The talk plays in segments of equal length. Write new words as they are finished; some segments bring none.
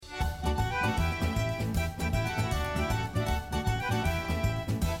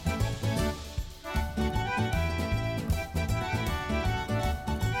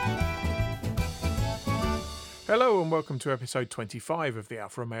Hello and welcome to episode 25 of the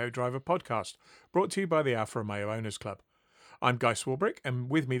Alfa Romeo Driver podcast, brought to you by the Alfa Romeo Owners Club. I'm Guy Swarbrick, and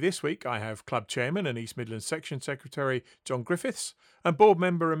with me this week I have Club Chairman and East Midlands Section Secretary John Griffiths and Board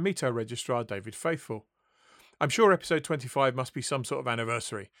Member and MiTo Registrar David Faithful. I'm sure episode 25 must be some sort of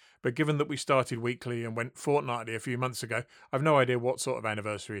anniversary, but given that we started weekly and went fortnightly a few months ago, I've no idea what sort of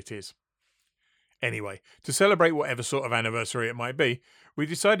anniversary it is. Anyway, to celebrate whatever sort of anniversary it might be, we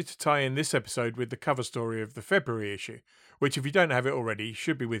decided to tie in this episode with the cover story of the February issue, which, if you don't have it already,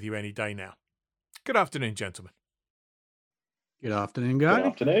 should be with you any day now. Good afternoon, gentlemen. Good afternoon, Guy. Good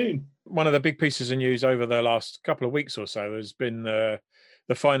afternoon. One of the big pieces of news over the last couple of weeks or so has been the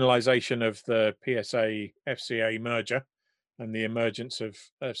finalisation of the PSA-FCA merger and the emergence of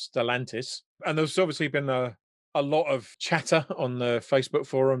Stellantis. And there's obviously been a lot of chatter on the Facebook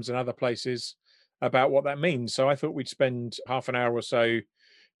forums and other places about what that means. So I thought we'd spend half an hour or so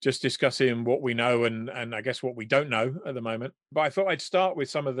just discussing what we know and I guess what we don't know at the moment. But I thought I'd start with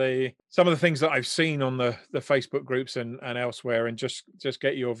some of the things that I've seen on the Facebook groups and elsewhere, and just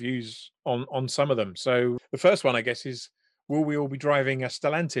get your views on some of them. So the first one, I guess, is, will we all be driving a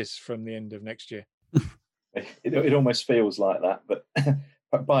Stellantis from the end of next year? It almost feels like that,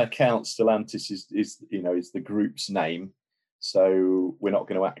 but by account, Stellantis is the group's name. So we're not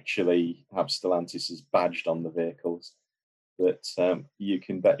going to actually have Stellantis as badged on the vehicles, but you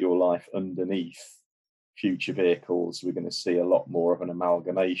can bet your life underneath future vehicles we're going to see a lot more of an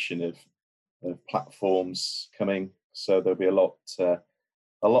amalgamation of platforms coming. So there'll be a lot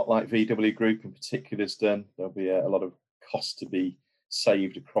like VW Group in particular has done. There'll be a lot of cost to be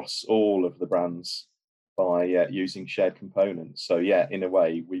saved across all of the brands by using shared components. So yeah, in a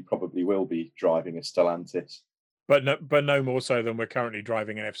way, we probably will be driving a Stellantis. But no more so than we're currently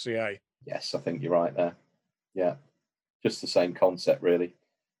driving an FCA. Yes, I think you're right there. Yeah, just the same concept, really,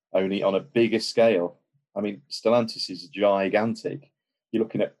 only on a bigger scale. I mean, Stellantis is gigantic. You're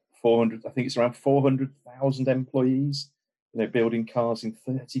looking at 400, I think it's around 400,000 employees, building cars in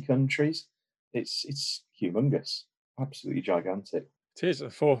 30 countries. It's humongous, absolutely gigantic. It is the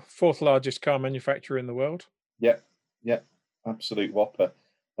fourth largest car manufacturer in the world. Yeah, absolute whopper.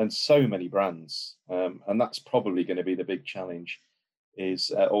 And so many brands, and that's probably going to be the big challenge.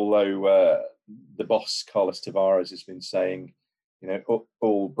 Is although the boss Carlos Tavares has been saying,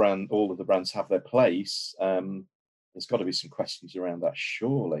 all of the brands have their place. There's got to be some questions around that,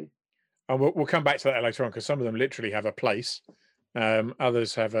 surely. And we'll come back to that later on, because some of them literally have a place.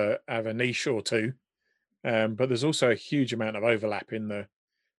 Others have a niche or two, but there's also a huge amount of overlap in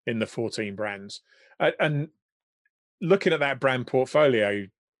the 14 brands. And looking at that brand portfolio,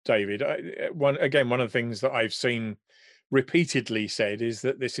 David, one of the things that I've seen repeatedly said is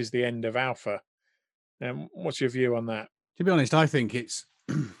that this is the end of Alfa. What's your view on that? To be honest, I think it's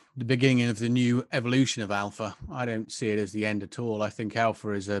the beginning of the new evolution of Alfa. I don't see it as the end at all. I think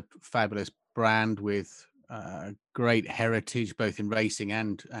Alfa is a fabulous brand with great heritage, both in racing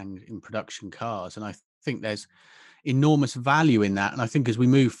and in production cars. And I think there's enormous value in that. And I think as we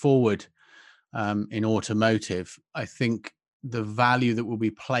move forward in automotive, I think the value that will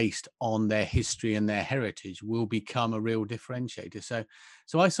be placed on their history and their heritage will become a real differentiator.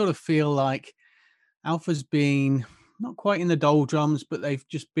 So I sort of feel like Alfa's been not quite in the doldrums, but they've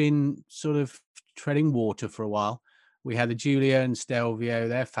just been sort of treading water for a while. We had the Giulia and Stelvio,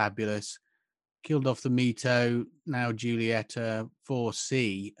 they're fabulous. Killed off the MiTo, now Giulietta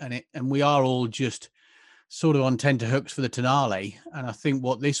 4C, and we are all just sort of on tenterhooks for the Tonale. And I think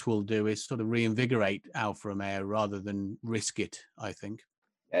what this will do is sort of reinvigorate Alfa Romeo rather than risk it, I think.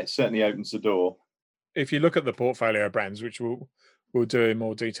 Yeah, it certainly opens the door. If you look at the portfolio of brands, which we'll do in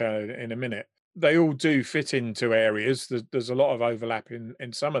more detail in a minute, they all do fit into areas. There's a lot of overlap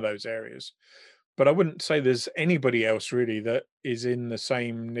in some of those areas. But I wouldn't say there's anybody else really that is in the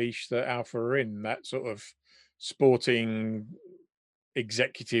same niche that Alfa are in, that sort of sporting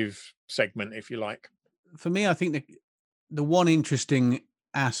executive segment, if you like. For me, I think the one interesting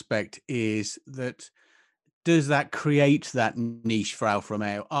aspect is that does that create that niche for Alfa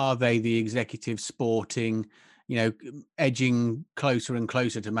Romeo? Are they the executive sporting, edging closer and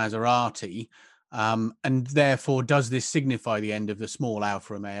closer to Maserati? And therefore, does this signify the end of the small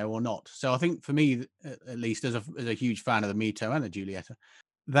Alfa Romeo or not? So I think for me, at least as a huge fan of the MiTo and the Giulietta,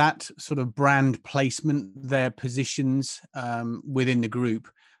 that sort of brand placement, their positions within the group,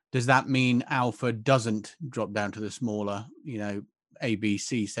 does that mean Alfa doesn't drop down to the smaller,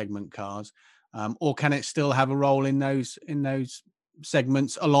 ABC segment cars, or can it still have a role in those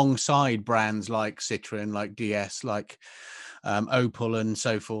segments alongside brands like Citroën, like DS, like Opel, and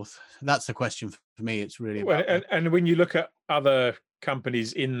so forth? That's the question for me. It's really and when you look at other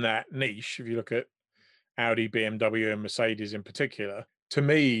companies in that niche, if you look at Audi, BMW, and Mercedes in particular. To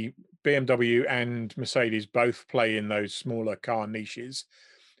me, BMW and Mercedes both play in those smaller car niches,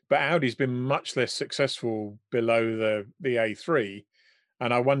 but Audi's been much less successful below the A3.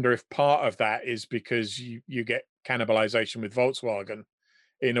 And I wonder if part of that is because you get cannibalization with Volkswagen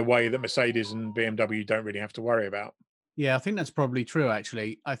in a way that Mercedes and BMW don't really have to worry about. Yeah, I think that's probably true,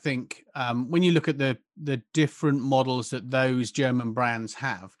 actually. I think when you look at the different models that those German brands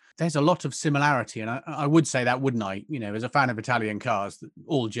have, there's a lot of similarity. And I would say that, wouldn't I? You know, as a fan of Italian cars,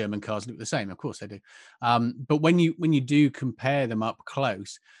 all German cars look the same. Of course they do. But when you do compare them up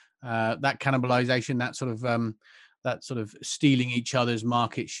close, that cannibalization, that sort of stealing each other's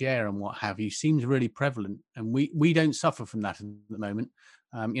market share and what have you seems really prevalent. And we don't suffer from that at the moment.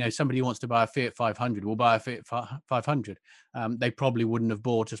 You know, somebody who wants to buy a Fiat 500 will buy a Fiat 500. They probably wouldn't have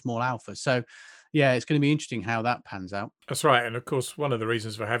bought a small Alfa. So, yeah, it's going to be interesting how that pans out. That's right. And of course, one of the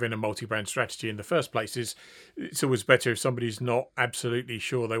reasons for having a multi-brand strategy in the first place is it's always better if somebody's not absolutely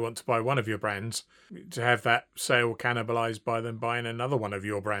sure they want to buy one of your brands, to have that sale cannibalized by them buying another one of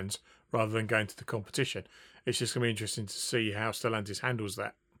your brands rather than going to the competition. It's just going to be interesting to see how Stellantis handles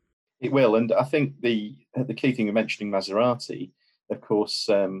that. It will. And I think the key thing of mentioning Maserati, of course,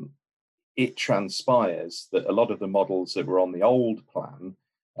 it transpires that a lot of the models that were on the old plan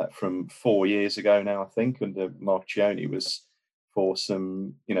from 4 years ago now, I think, under Marchioni, was for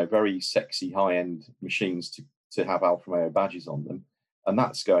some, you know, very sexy high-end machines to have Alfa Romeo badges on them. And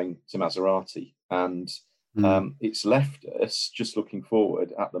that's going to Maserati. And it's left us just looking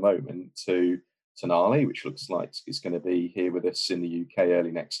forward at the moment to Tonale, which looks like it's going to be here with us in the UK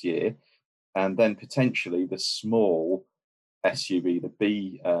early next year. And then potentially the small SUV, the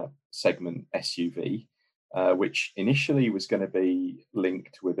B segment SUV, which initially was going to be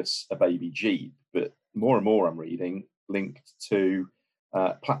linked with a baby Jeep, but more and more I'm reading linked to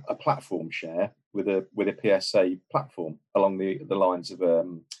a platform share with a PSA platform along the lines of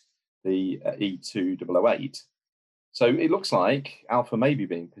the E2008. So it looks like Alfa may be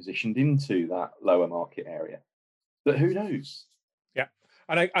being positioned into that lower market area, but who knows? Yeah,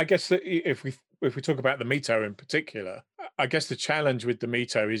 and I guess that if we talk about the MiTo in particular, I guess the challenge with the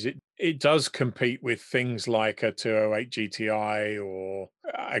MiTo is it does compete with things like a 208 GTI or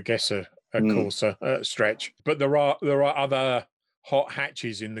I guess a Corsa stretch, but there are other hot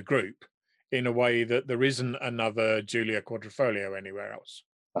hatches in the group in a way that there isn't another Giulia Quadrifoglio anywhere else.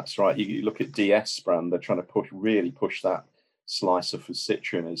 That's right. You look at DS brand; they're trying to really push that slice of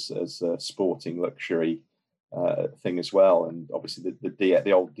Citroen as a sporting luxury thing as well. And obviously,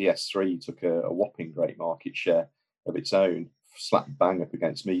 the old DS3 took a whopping great market share of its own, slap bang up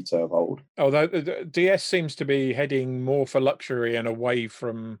against MiTo of old. Although the DS seems to be heading more for luxury and away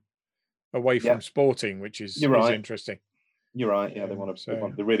from sporting, which is interesting. You're right. Yeah, they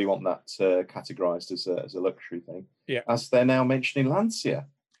really want that categorized as a luxury thing. Yeah, as they're now mentioning Lancia.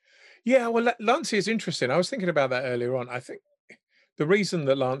 Yeah, well, Lancia is interesting. I was thinking about that earlier on. I think the reason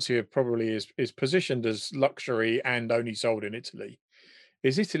that Lancia probably is positioned as luxury and only sold in Italy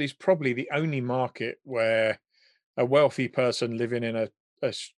is Italy's probably the only market where a wealthy person living in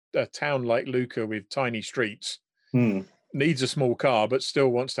a town like Lucca with tiny streets needs a small car, but still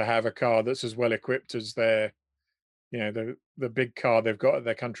wants to have a car that's as well equipped as their, you know, the big car they've got at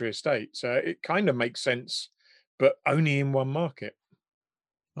their country estate. So it kind of makes sense, but only in one market.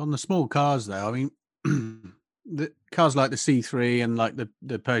 On the small cars, though, I mean, the cars like the C3 and like the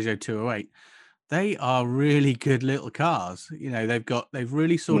Peugeot 208, they are really good little cars. You know, they've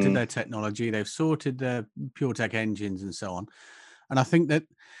really sorted their technology, they've sorted their PureTech engines and so on. And I think that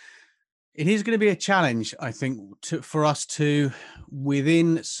it is going to be a challenge, I think, for us to,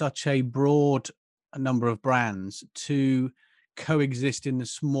 within such a broad number of brands, to coexist in the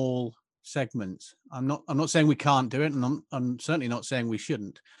small segments. I'm not saying we can't do it, and I'm certainly not saying we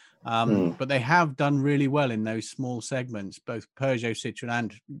shouldn't. But they have done really well in those small segments, both Peugeot, Citroen,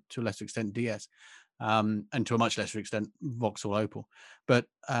 and to a lesser extent DS, and to a much lesser extent Vauxhall Opel. But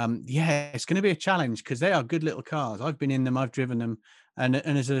it's going to be a challenge because they are good little cars. I've been in them, I've driven them, and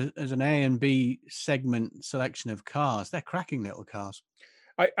as an A and B segment selection of cars, they're cracking little cars.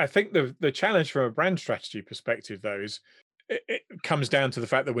 I think the challenge from a brand strategy perspective, though, is it comes down to the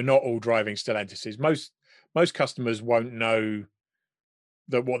fact that we're not all driving Stellantis. Most customers won't know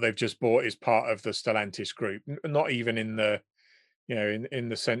that what they've just bought is part of the Stellantis group. Not even in the, you know, in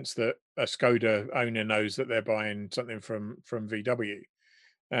the sense that a Skoda owner knows that they're buying something from VW.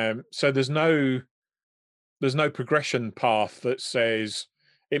 So there's no progression path that says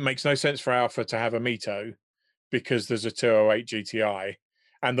it makes no sense for Alfa to have a MiTo because there's a 208 GTI.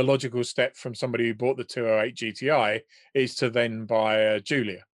 And the logical step from somebody who bought the 208 GTI is to then buy a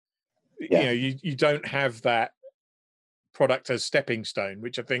Giulia. you don't have that product as stepping stone,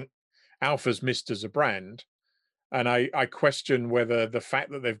 which I think Alfa's missed as a brand. And I question whether the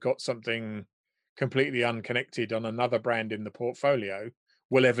fact that they've got something completely unconnected on another brand in the portfolio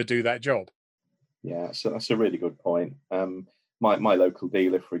will ever do that job. Yeah, so that's a really good point. My local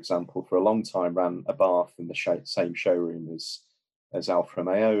dealer, for example, for a long time ran a bath in the same showroom as Alfa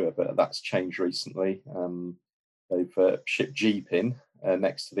Romeo, but that's changed recently. They've shipped Jeep in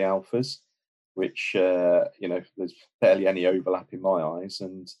next to the Alfas, which there's barely any overlap in my eyes,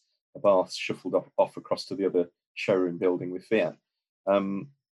 and a bath shuffled off across to the other showroom building with Fiat.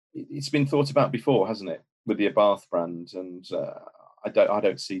 It's been thought about before, hasn't it, with the Abarth brand, and I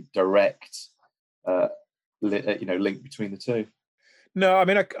don't see direct link between the two. No, I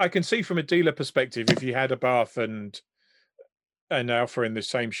mean I can see from a dealer perspective, if you had Abarth and Alfa in the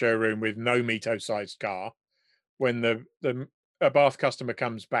same showroom with no MiTo sized car, when the Abarth customer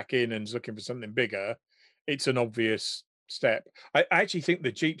comes back in and is looking for something bigger, it's an obvious step. I actually think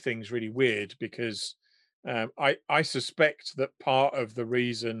the Jeep thing's really weird because I suspect that part of the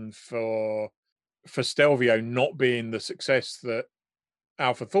reason for Stelvio not being the success that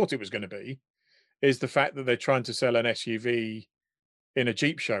Alfa thought it was going to be is the fact that they're trying to sell an SUV in a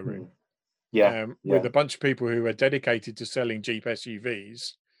Jeep showroom. With a bunch of people who are dedicated to selling Jeep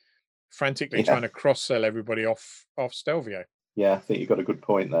SUVs, frantically trying to cross-sell everybody off Stelvio. Yeah, I think you've got a good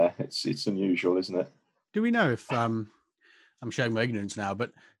point there. It's unusual, isn't it? Do we know if I'm showing my ignorance now,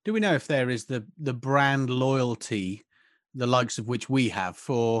 but do we know if there is the brand loyalty, the likes of which we have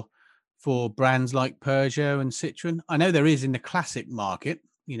for brands like Peugeot and Citroën? I know there is in the classic market.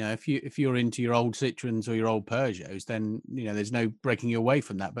 If you're into your old Citroëns or your old Peugeots, then there's no breaking away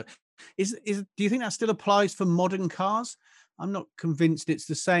from that. But do you think that still applies for modern cars? I'm not convinced it's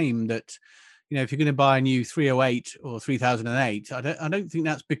the same. That if you're going to buy a new 308 or 3008, I don't think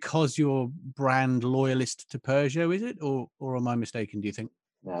that's because you're brand loyalist to Peugeot, is it? Or am I mistaken, do you think?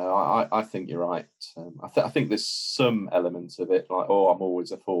 No, I think you're right. I think there's some element of it, like, I'm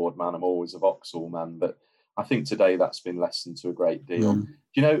always a Ford man, I'm always a Vauxhall man, but I think today that's been lessened to a great deal.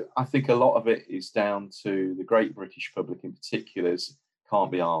 I think a lot of it is down to the great British public in particular's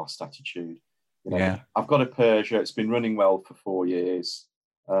can't be arsed attitude. I've got a Peugeot, it's been running well for 4 years.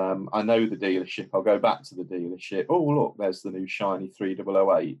 I know the dealership, I'll go back to the dealership. Oh, look, there's the new shiny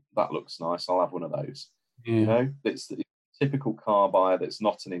 3008. That looks nice, I'll have one of those. It's the typical car buyer that's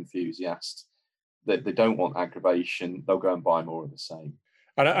not an enthusiast. They don't want aggravation, they'll go and buy more of the same.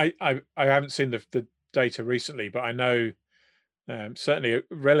 And I haven't seen the data recently, but I know certainly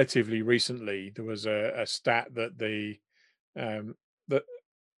relatively recently there was a stat that the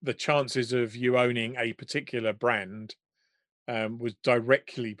chances of you owning a particular brand was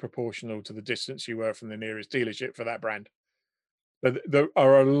directly proportional to the distance you were from the nearest dealership for that brand. But there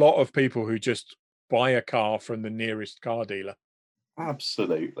are a lot of people who just buy a car from the nearest car dealer.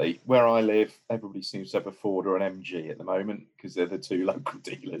 Absolutely. Where I live, everybody seems to have a Ford or an MG at the moment because they're the two local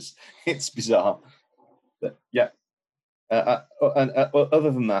dealers. It's bizarre. But yeah. And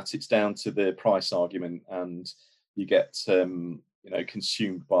other than that, it's down to the price argument, and you get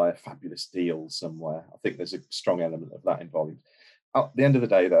consumed by a fabulous deal somewhere. I think there's a strong element of that involved. At the end of the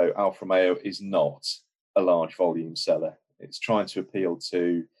day, though, Alfa Romeo is not a large volume seller. It's trying to appeal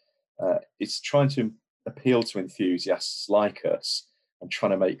to enthusiasts like us and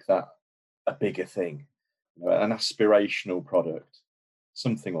trying to make that a bigger thing, an aspirational product.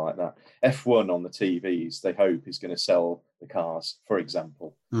 Something like that. F1 on the TVs, they hope, is going to sell the cars, for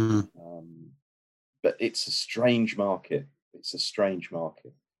example. But it's a strange market.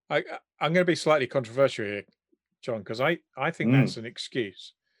 I'm going to be slightly controversial here, John, because I think that's an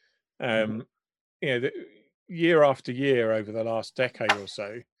excuse. Year after year over the last decade or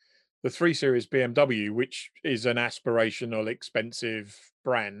so, the 3 Series BMW, which is an aspirational, expensive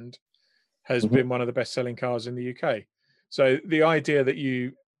brand, has been one of the best-selling cars in the UK. So the idea that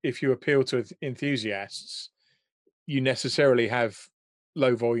if you appeal to enthusiasts, you necessarily have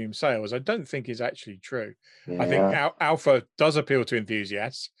low volume sales, I don't think is actually true. I think Alfa does appeal to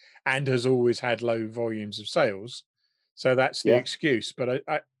enthusiasts and has always had low volumes of sales. So that's the excuse. But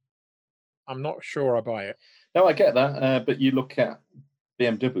I'm not sure I buy it. No, I get that. But you look at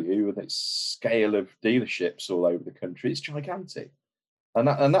BMW with its scale of dealerships all over the country, it's gigantic.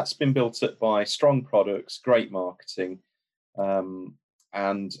 And that's been built up by strong products, great marketing, and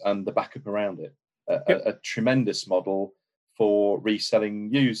the backup around it. A tremendous model for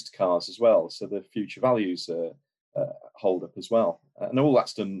reselling used cars as well. So the future values hold up as well. And all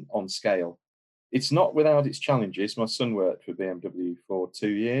that's done on scale. It's not without its challenges. My son worked for BMW for 2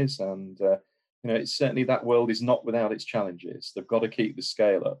 years, and it's certainly, that world is not without its challenges. They've got to keep the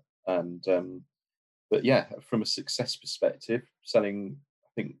scale up. And but yeah, from a success perspective, selling, I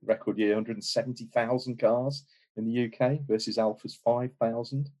think, record year 170,000 cars in the UK versus Alfa's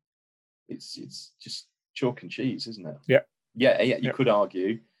 5,000. It's just chalk and cheese, isn't it? Yeah. You could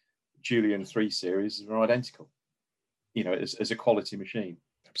argue Julian 3 Series are identical, as a quality machine.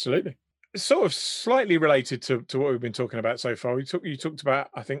 Absolutely. It's sort of slightly related to what we've been talking about so far. You talked about,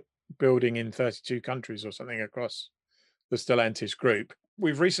 I think, building in 32 countries or something across the Stellantis group.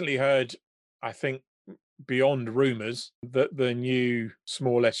 We've recently heard, I think, beyond rumours, that the new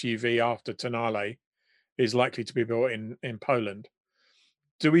small SUV after Tonale is likely to be built in Poland.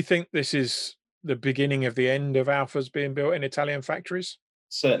 Do we think this is the beginning of the end of Alfas being built in Italian factories?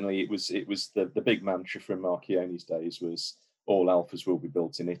 Certainly, it was the big mantra from Marchionne's days was all Alfas will be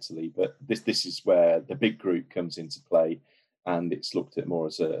built in Italy. But this is where the big group comes into play, and it's looked at more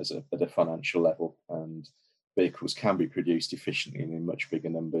at a financial level, and vehicles can be produced efficiently and in much bigger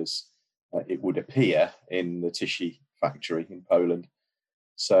numbers. It would appear in the Tychy factory in Poland.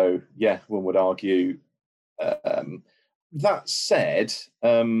 So yeah, one would argue. That said,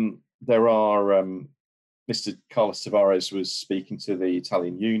 there are. Mr. Carlos Tavares was speaking to the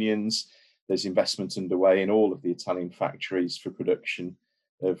Italian unions. There's investment underway in all of the Italian factories for production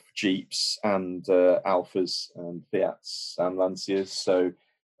of Jeeps and Alfas and Fiats and Lancias. So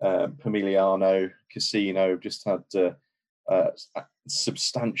Pomigliano, Casino have just had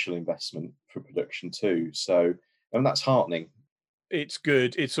substantial investment for production too. So, and that's heartening. It's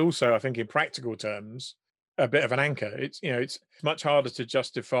good. It's also, I think, in practical terms, a bit of an anchor. It's much harder to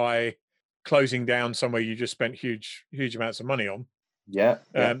justify closing down somewhere you just spent huge amounts of money on,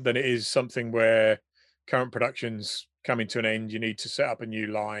 than it is something where current production's coming to an end. You need to set up a new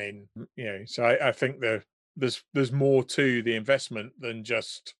line. So I think there's more to the investment than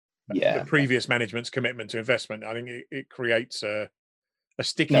just the previous management's commitment to investment. I think it creates a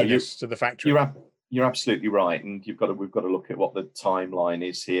stickiness to the factory. You're absolutely right, and we've got to look at what the timeline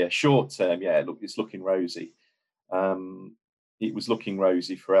is here. Short term, it's looking rosy. It was looking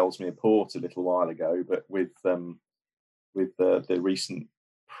rosy for Ellesmere Port a little while ago, but with the recent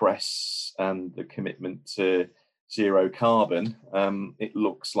press and the commitment to zero carbon, it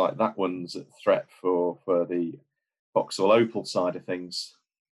looks like that one's a threat for the Vauxhall Opel side of things,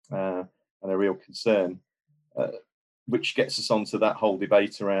 and a real concern, which gets us onto that whole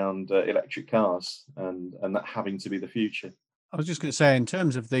debate around electric cars and that having to be the future. I was just going to say, in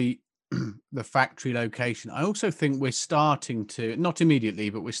terms of the factory location, I also think we're starting to, not immediately,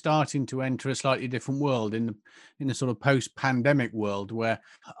 but we're starting to enter a slightly different world in the sort of post-pandemic world, where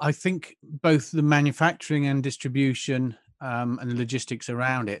I think both the manufacturing and distribution and the logistics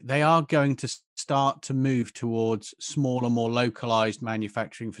around it, they are going to start to move towards smaller, more localized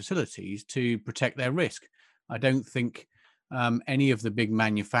manufacturing facilities to protect their risk. I don't think any of the big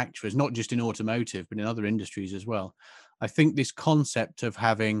manufacturers, not just in automotive, but in other industries as well, I think this concept of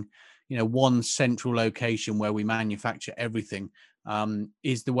having one central location where we manufacture everything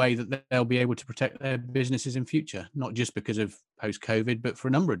is the way that they'll be able to protect their businesses in future, not just because of post-COVID, but for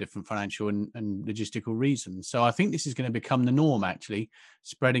a number of different financial and logistical reasons. So I think this is going to become the norm, actually,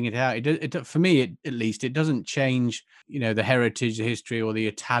 spreading it out. For me, at least, it doesn't change, the heritage, the history, or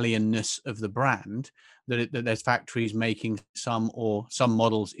the Italianness of the brand, that there's factories making some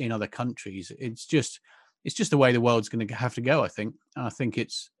models in other countries. It's just the way the world's going to have to go, I think. And I think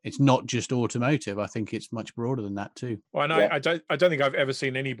it's not just automotive. I think it's much broader than that too. Well, and I don't think I've ever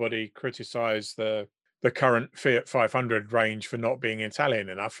seen anybody criticize the current Fiat 500 range for not being Italian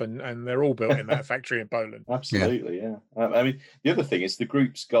enough, and they're all built in that factory in Poland. Absolutely, yeah. I mean, the other thing is the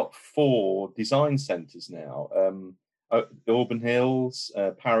group's got 4 design centres now: Auburn Hills,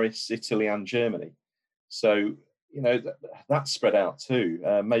 Paris, Italy, and Germany. So that's spread out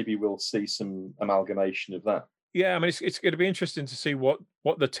too. Maybe we'll see some amalgamation of that. Yeah, I mean, it's going to be interesting to see what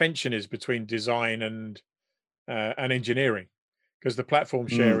the tension is between design and engineering, because the platform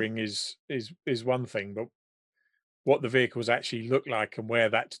sharing is one thing, but what the vehicles actually look like and where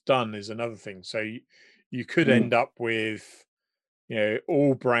that's done is another thing. So you could end up with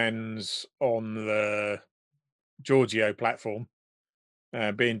all brands on the Giorgio platform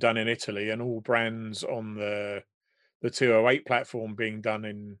being done in Italy, and all brands on the 208 platform being done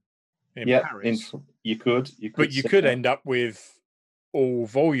in Paris. You could end up with all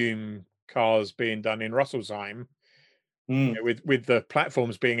volume cars being done in Rüsselsheim, with the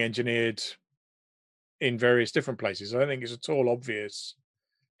platforms being engineered in various different places. I don't think it's at all obvious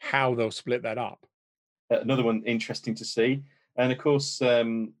how they'll split that up. Another one interesting to see, and of course,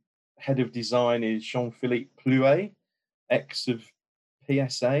 head of design is Jean-Philippe Plouet, ex of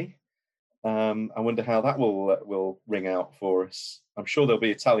PSA. I wonder how that will ring out for us. I'm sure there'll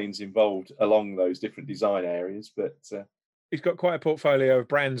be Italians involved along those different design areas, but he's got quite a portfolio of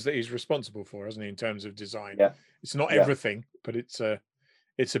brands that he's responsible for, hasn't he, in terms of design? yeah, It's not yeah. everything, but it's a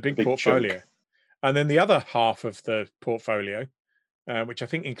big big portfolio. chunk. And then the other half of the portfolio, which I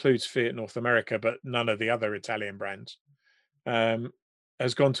think includes Fiat North America, but none of the other Italian brands,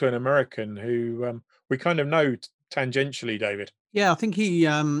 has gone to an American who we kind of know tangentially, David. Yeah, I think he.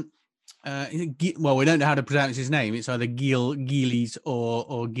 Well, we don't know how to pronounce his name. It's either Giles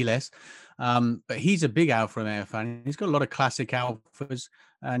or Giles. But he's a big Alfa Romeo fan. He's got a lot of classic Alfas,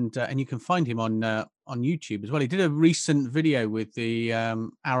 and you can find him on YouTube as well. He did a recent video with the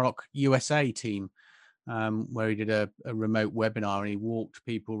Aroc USA team, where he did a remote webinar and he walked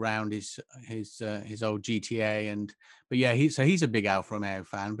people around his old GTA. But yeah, he's a big Alfa Romeo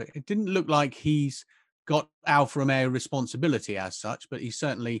fan. But it didn't look like he's got Alfa Romeo responsibility as such, but he's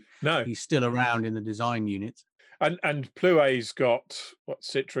still around in the design units. And Plouet's got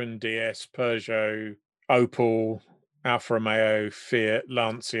Citroen, DS, Peugeot, Opel, Alfa Romeo, Fiat,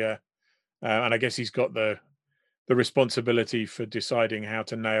 Lancia, and I guess he's got the responsibility for deciding how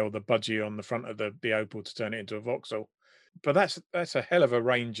to nail the budgie on the front of the Opel to turn it into a Vauxhall. But that's a hell of a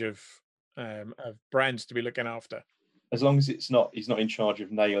range of brands to be looking after. As long as he's not in charge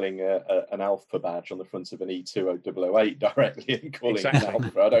of nailing an Alpha badge on the front of an E2008 directly and calling it an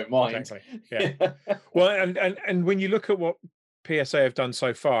Alpha, I don't mind. Exactly. Yeah. Well, and when you look at what PSA have done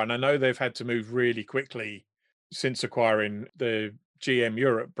so far, and I know they've had to move really quickly since acquiring the GM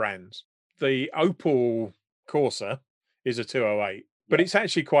Europe brands, the Opel Corsa is a 208, but it's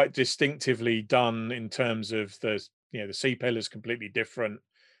actually quite distinctively done in terms of the C-pillar is completely different.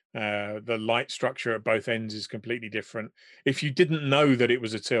 The light structure at both ends is completely different. If you didn't know that it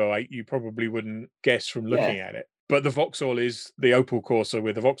was a 208, you probably wouldn't guess from looking at it. But the Vauxhall is the Opel Corsa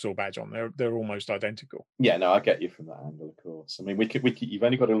with the Vauxhall badge on. They're almost identical. Yeah, no, I get you from that angle, of course. I mean, you've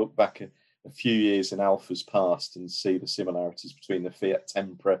only got to look back a few years in Alfa's past and see the similarities between the Fiat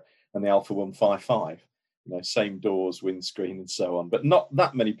Tempra and the Alfa 155. Same doors, windscreen, and so on. But not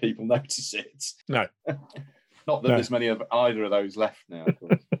that many people notice it. No. Not that there's many of either of those left now, of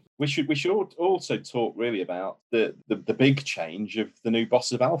course. We should also talk really about the big change of the new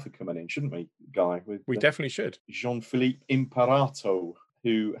boss of Alfa coming in, shouldn't we, Guy? We definitely should. Jean-Philippe Imparato,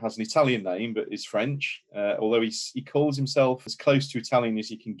 who has an Italian name but is French, although he calls himself as close to Italian as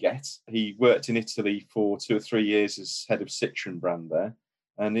he can get. He worked in Italy for 2 or 3 years as head of Citroen brand there,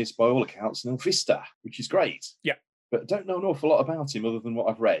 and is, by all accounts, an Alfista, which is great. Yeah. But I don't know an awful lot about him other than what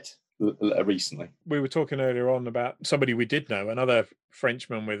I've read recently. We were talking earlier on about somebody we did know, another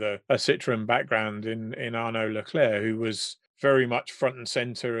Frenchman with a Citroen background in Arnaud Leclerc, who was very much front and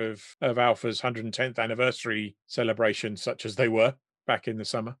centre of Alfa's 110th anniversary celebrations, such as they were back in the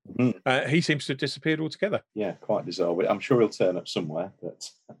summer. Mm-hmm. He seems to have disappeared altogether. Yeah, quite bizarre. I'm sure he'll turn up somewhere, but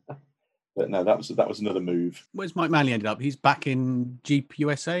no, that was another move. Where's Mike Manley ended up? He's back in Jeep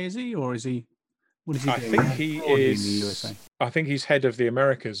USA, is he, or is he? What is he doing? I think he is. In the USA? I think he's head of the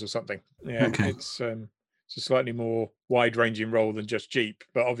Americas or something. Yeah, okay. It's a slightly more wide-ranging role than just Jeep,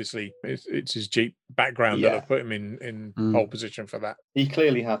 but obviously it's his Jeep background that have put him in pole position for that. He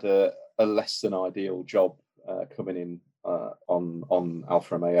clearly had a less than ideal job coming in on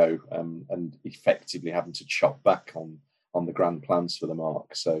Alfa Romeo and effectively having to chop back on the grand plans for the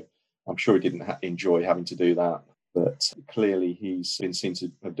marque. So I'm sure he didn't enjoy having to do that. But clearly he's been seen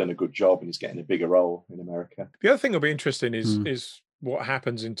to have done a good job and he's getting a bigger role in America. The other thing that'll be interesting is what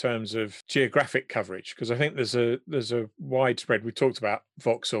happens in terms of geographic coverage, because I think there's a widespread. We talked about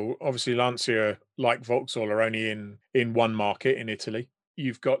Vauxhall. Obviously, Lancia, like Vauxhall, are only in one market in Italy.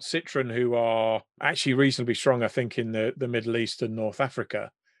 You've got Citroen, who are actually reasonably strong, I think, in the Middle East and North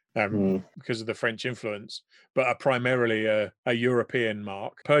Africa. Because of the French influence, but are primarily a European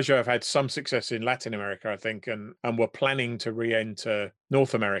marque. Peugeot have had some success in Latin America, I think, and were planning to re-enter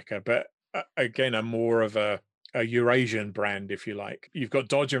North America, but again, are more of a Eurasian brand, if you like. You've got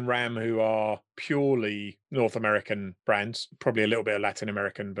Dodge and Ram, who are purely North American brands, probably a little bit of Latin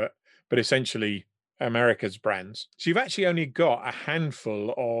American, but essentially America's brands. So you've actually only got a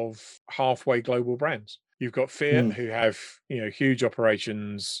handful of halfway global brands. You've got Fiat, who have huge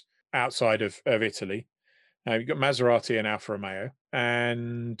operations outside of Italy. You've got Maserati and Alfa Romeo,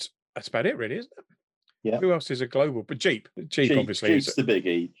 and that's about it, really, isn't it? Yeah. Who else is a global? But Jeep obviously. Jeep's the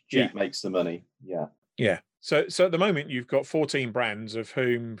biggie. Jeep makes the money. Yeah. Yeah. So at the moment, you've got 14 brands, of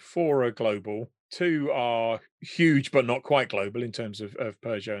whom 4 are global, 2 are huge but not quite global in terms of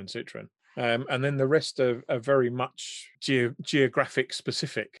Peugeot and Citroen, and then the rest are very much geographic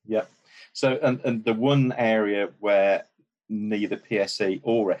specific. Yeah. So, and the one area where neither PSA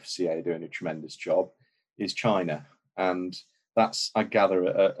or FCA are doing a tremendous job is China. And that's, I gather,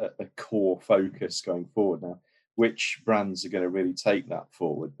 a core focus going forward now. Which brands are going to really take that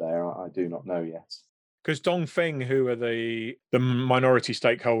forward there, I do not know yet. Because Dongfeng, who are the minority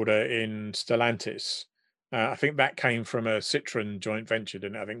stakeholder in Stellantis, I think that came from a Citroen joint venture,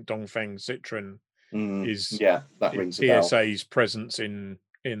 didn't it? I think Dongfeng Citroen is that rings a bell. PSA's presence in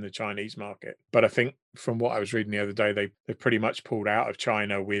the Chinese market. But I think from what I was reading the other day, they pretty much pulled out of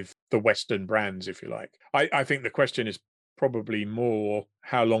China with the Western brands, if you like. I think the question is probably more,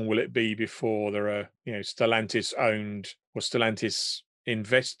 how long will it be before there are, Stellantis owned or Stellantis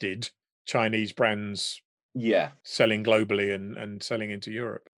invested Chinese brands selling globally and selling into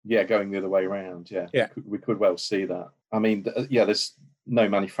Europe? Going the other way around. We could well see that. I mean, there's no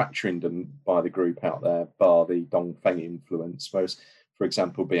manufacturing done by the group out there bar the Dongfeng influence, whereas, for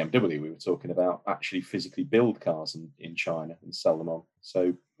example, BMW, we were talking about, actually physically build cars in China and sell them on.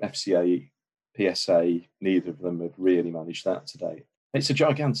 So FCA-PSA, neither of them have really managed that today. It's a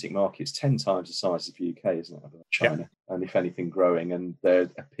gigantic market. It's 10 times the size of the UK, isn't it, China? And if anything, growing. And there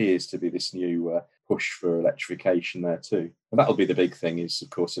appears to be this new push for electrification there too. And that'll be the big thing, is, of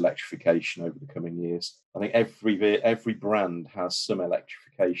course, electrification over the coming years. I think every brand has some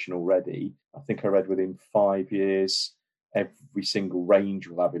electrification already. I think I read within 5 years, every single range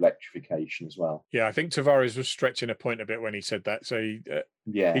will have electrification as well. Yeah, I think Tavares was stretching a point a bit when he said that. So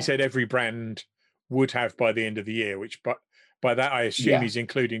he said every brand would have by the end of the year, which by that I assume he's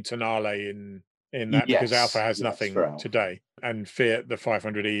including Tonale in that, because Alfa has nothing today, and Fiat, the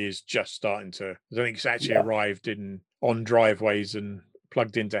 500e, is just starting to. I don't think it's actually arrived on driveways and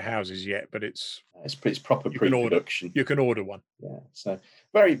plugged into houses yet, but it's proper pre-production. You can order one. Yeah, so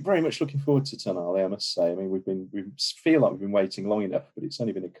very, very much looking forward to Tonale, I must say. I mean, we feel like we've been waiting long enough, but it's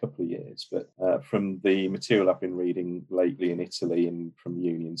only been a couple of years. But from the material I've been reading lately in Italy and from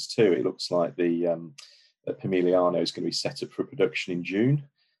unions too, it looks like the Pomigliano is going to be set up for production in June.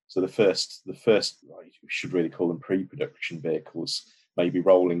 So the first, we should really call them pre-production vehicles, maybe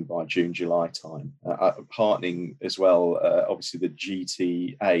rolling by June, July time. Partnering as well, obviously the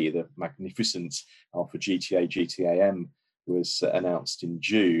GTA, the magnificent Alfa GTA-M was announced in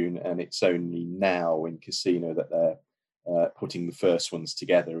June, and it's only now in Casino that they're putting the first ones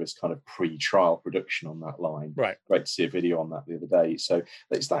together as kind of pre-trial production on that line. Right. Great to see a video on that the other day. So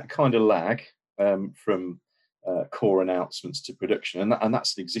it's that kind of lag from core announcements to production, and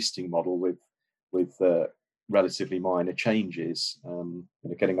that's an existing model with relatively minor changes.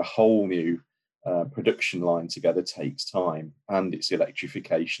 Getting a whole new production line together takes time, and it's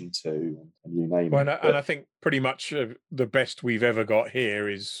electrification too, and you name it. And I think pretty much the best we've ever got here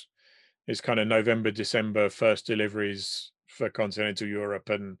is kind of November, December first deliveries for continental Europe,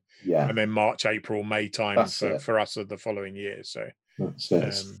 and then March, April, May time for us of the following year. So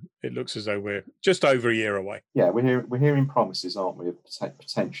it looks as though we're just over a year away. Yeah, we're hearing promises, aren't we, of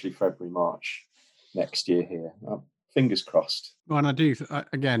potentially February, March next year here. Fingers crossed. Well, and I do,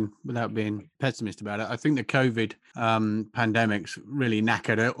 again, without being pessimist about it, I think the COVID pandemic's really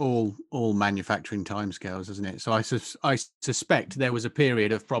knackered all manufacturing timescales, isn't it? So I suspect there was a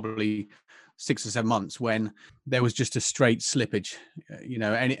period of probably 6 or 7 months when there was just a straight slippage.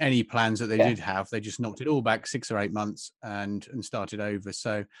 Any plans that they did have, they just knocked it all back 6 or 8 months and started over.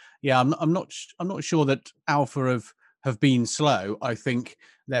 So yeah, I'm not sure that Alfa have been slow. I think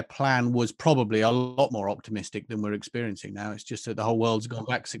their plan was probably a lot more optimistic than we're experiencing now. It's just that the whole world's gone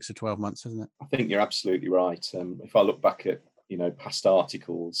back 6 or 12 months, hasn't it? I think you're absolutely right. If I look back at past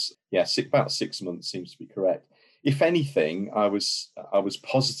articles, about 6 months seems to be correct. If anything, I was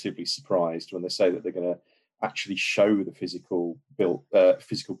positively surprised when they say that they're going to actually show the physical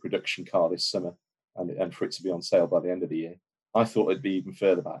production car this summer, and for it to be on sale by the end of the year. I thought it'd be even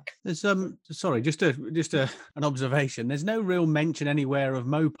further back. There's just an observation. There's no real mention anywhere of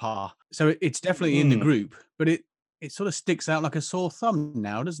Mopar, so it's definitely in the group, but it sort of sticks out like a sore thumb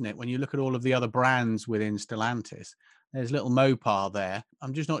now, doesn't it? When you look at all of the other brands within Stellantis, there's little Mopar there.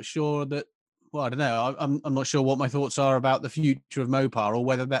 I'm just not sure that. Well, I don't know. I'm not sure what my thoughts are about the future of Mopar, or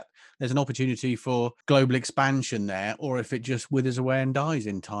whether that there's an opportunity for global expansion there, or if it just withers away and dies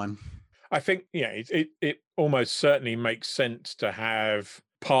in time. I think, it almost certainly makes sense to have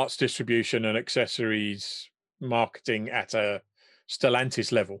parts distribution and accessories marketing at a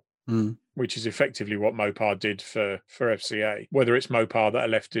Stellantis level, which is effectively what Mopar did for FCA. Whether it's Mopar that are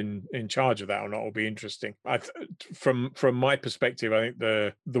left in charge of that or not will be interesting. From my perspective, I think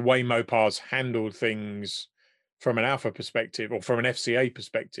the way Mopar's handled things from an Alfa perspective or from an FCA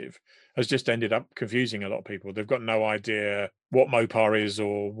perspective has just ended up confusing a lot of people. They've got no idea what Mopar is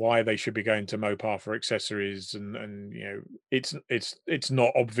or why they should be going to Mopar for accessories, and it's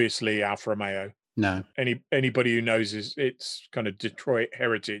not obviously Alfa Romeo. No. Anybody who knows it's kind of Detroit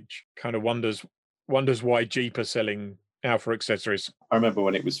heritage kind of wonders why Jeep are selling Alfa accessories. I remember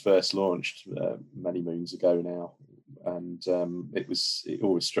when it was first launched many moons ago now, and it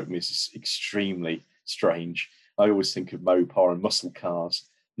always struck me as extremely strange. I always think of Mopar and muscle cars,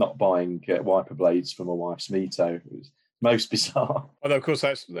 not buying wiper blades for my wife's MiTo. It was most bizarre. Although, of course,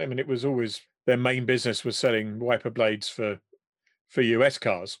 it was always their main business was selling wiper blades for US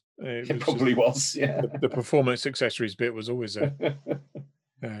cars. It probably was, yeah. The performance accessories bit was always a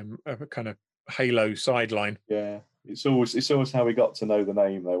kind of halo sideline. Yeah, it's always how we got to know the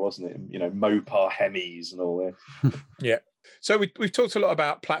name, though, wasn't it? Mopar Hemis and all this. Yeah. So we've talked a lot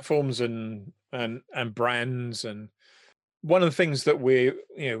about platforms and brands, and one of the things that we're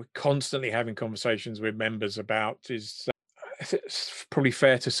constantly having conversations with members about is it's probably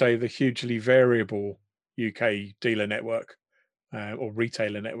fair to say the hugely variable UK dealer network. Or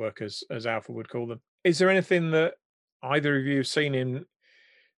retailer network, as Alfa would call them. Is there anything that either of you have seen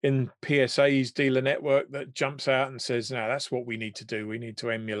in PSA's dealer network that jumps out and says, "No, that's what we need to do. We need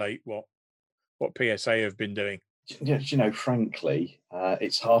to emulate what PSA have been doing"? Frankly,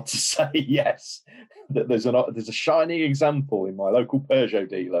 it's hard to say yes. That there's a shining example in my local Peugeot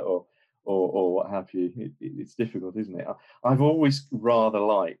dealer or what have you. It's difficult, isn't it? I've always rather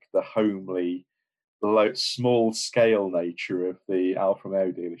liked the homely, small scale nature of the Alfa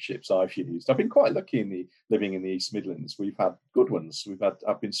Romeo dealerships I've used. I've been quite lucky living in the East Midlands. We've had good ones.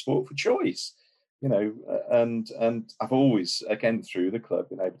 I've been sport for choice, and I've always, again through the club,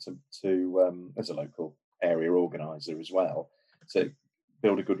 been able to as a local area organizer as well, to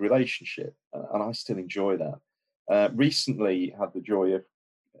build a good relationship, and I still enjoy that. Recently had the joy of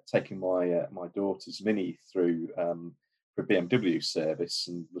taking my daughter's Mini through for a BMW service,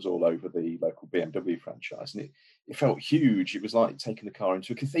 and was all over the local BMW franchise, and it felt huge. It was like taking the car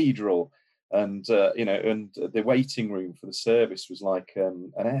into a cathedral, and the waiting room for the service was like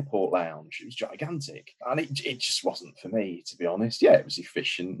an airport lounge. It was gigantic, and it just wasn't for me, to be honest. Yeah, it was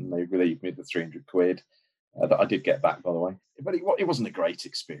efficient, and they relieved me of the £300 that I did get back, by the way, but it wasn't a great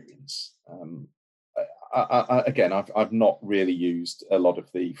experience. I've not really used a lot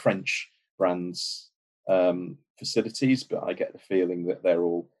of the French brands facilities, but I get the feeling that they're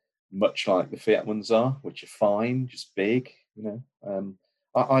all much like the Fiat ones are, which are fine, just big.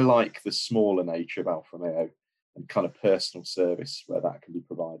 I like the smaller nature of Alfa Romeo and kind of personal service where that can be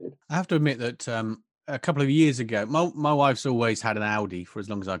provided. I have to admit that a couple of years ago, my wife's always had an Audi for as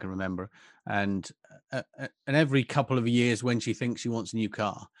long as I can remember, and every couple of years when she thinks she wants a new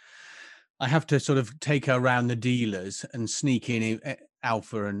car, I have to sort of take her around the dealers and sneak in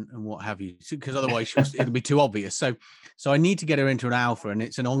Alfa and what have you, because otherwise it'll be too obvious. So I need to get her into an Alfa, and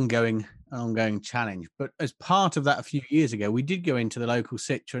it's an ongoing challenge. But as part of that, a few years ago, we did go into the local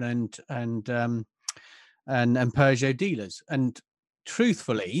Citroen and Peugeot dealers, and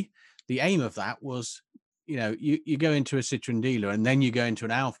truthfully, the aim of that was, you go into a Citroen dealer and then you go into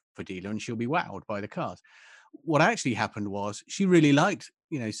an Alfa dealer, and she'll be wowed by the cars. What actually happened was she really liked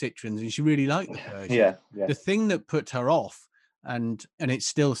Citroens, and she really liked the Peugeot. Yeah. The thing that put her off, and it's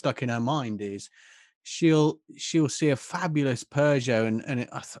still stuck in her mind, is she'll see a fabulous Peugeot, and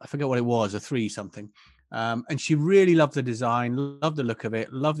I forget what it was, a 3 something, and she really loved the design, loved the look of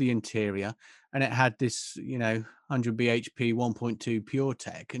it, loved the interior, and it had this 100 bhp 1.2 pure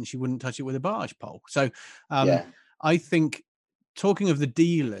tech, and she wouldn't touch it with a barge pole. So I think, talking of the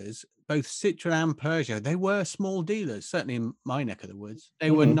dealers, both Citroen and Peugeot, they were small dealers, certainly in my neck of the woods.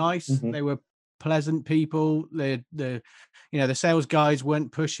 They were nice. They were pleasant people. The sales guys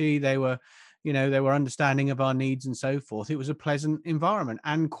weren't pushy. They were understanding of our needs and so forth. It was a pleasant environment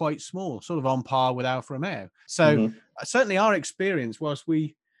and quite small, sort of on par with Alfa Romeo. So certainly our experience, whilst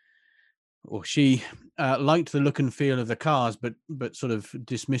she liked the look and feel of the cars, but sort of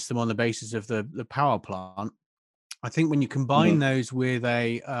dismissed them on the basis of the power plant. I think when you combine those with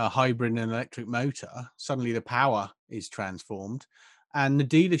a hybrid and electric motor, suddenly the power is transformed, and the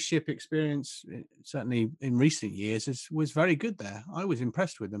dealership experience, certainly in recent years, was very good there. I was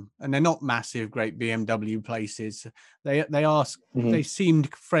impressed with them, and they're not massive, great BMW places. They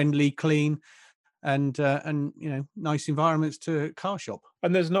seemed friendly, clean, and nice environments to car shop.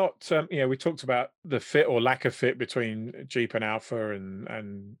 And there's not, we talked about the fit or lack of fit between Jeep and Alfa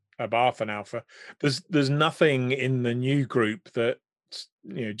and Abarth and Alfa. There's nothing in the new group that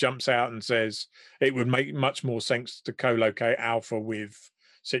jumps out and says it would make much more sense to co-locate Alfa with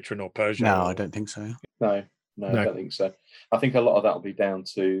Citroen or Peugeot. No, I don't think so. No, I don't think so. I think a lot of that will be down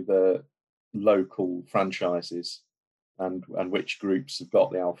to the local franchises and which groups have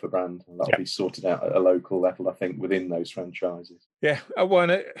got the Alfa brand, and that'll be sorted out at a local level, I think, within those franchises. Yeah,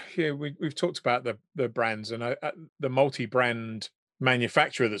 well, we've talked about the brands, and the multi-brand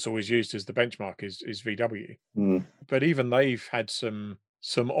manufacturer that's always used as the benchmark is VW. But even they've had some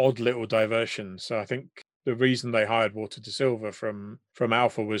odd little diversions. So I think the reason they hired Walter de Silva from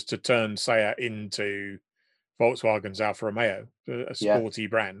Alfa was to turn SEAT into Volkswagen's Alfa Romeo, a sporty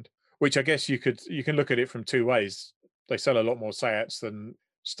brand, which I guess you can look at it from two ways. They sell a lot more SEATs than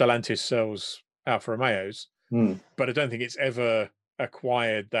Stellantis sells Alfa Romeos, but I don't think it's ever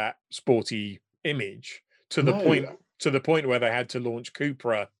acquired that sporty image to the point where they had to launch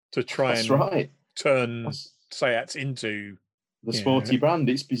Cupra to try turn SEATs into the sporty brand.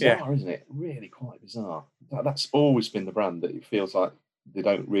 It's bizarre, isn't it? Really quite bizarre. That's always been the brand that it feels like they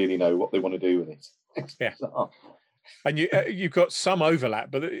don't really know what they want to do with it. It's bizarre. And you've got some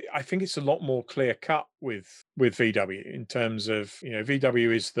overlap, but I think it's a lot more clear cut with VW in terms of,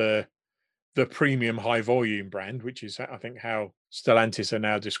 VW is the premium high volume brand, which is I think how Stellantis are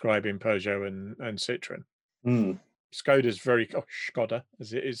now describing Peugeot and Citroën. Skoda's Skoda,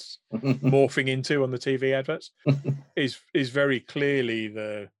 as it is morphing into on the TV adverts, is very clearly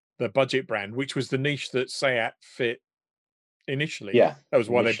the budget brand, which was the niche that SEAT fit initially. That was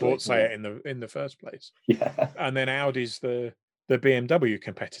why they bought SEAT in the first place. And then Audi's the BMW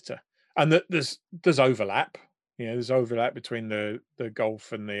competitor, and there's overlap. There's overlap between the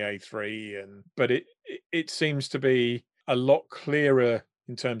Golf and the A3, but it seems to be a lot clearer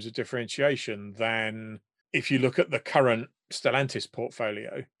in terms of differentiation than if you look at the current Stellantis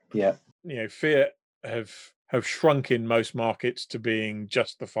portfolio. Fiat have shrunk in most markets to being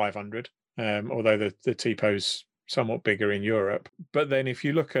just the 500, although the Tipo's somewhat bigger in Europe. But then if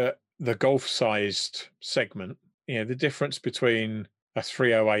you look at the Golf-sized segment, the difference between a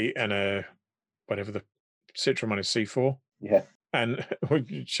 308 and a whatever the Citroen one is, C4. And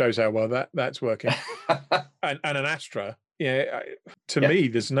it shows how well that's working. and an Astra, to me,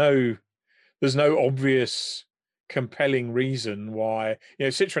 there's no obvious compelling reason why.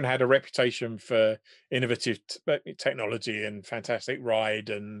 Citroen had a reputation for innovative technology and fantastic ride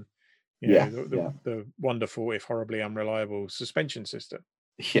and the wonderful, if horribly unreliable, suspension system.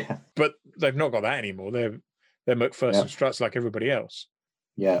 But they've not got that anymore. They're McPherson struts like everybody else.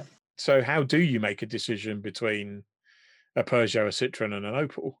 So how do you make a decision between a Peugeot, a Citroen, and an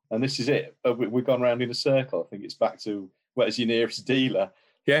Opel? And this is it. We've gone round in a circle. I think it's back to where's your nearest dealer.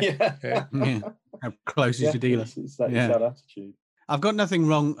 How close is your dealer? It's that attitude. I've got nothing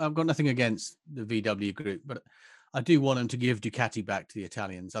wrong. I've got nothing against the VW group, but I do want them to give Ducati back to the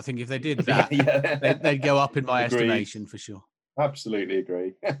Italians. I think if they did that, they'd go up in my estimation for sure. Absolutely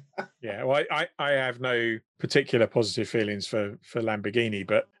agree. Well, I have no particular positive feelings for Lamborghini,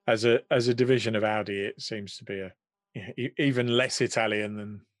 but as a division of Audi, it seems to be even less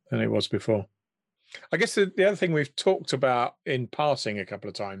Italian than it was before. I guess the other thing we've talked about in passing a couple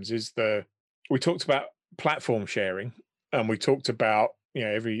of times is we talked about platform sharing, and we talked about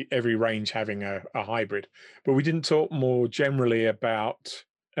every range having a hybrid, but we didn't talk more generally about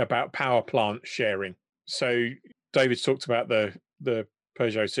power plant sharing. So David's talked about the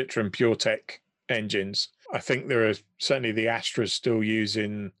Peugeot Citroen PureTech engines. I think there are certainly the Astras still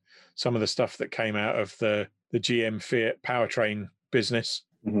using some of the stuff that came out of the GM Fiat powertrain business.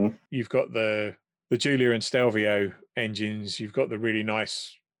 You've got the Giulia and Stelvio engines. You've got the really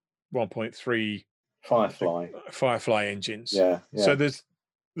nice 1.3 Firefly engines. So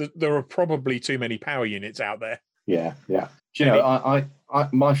there are probably too many power units out there. Do you know,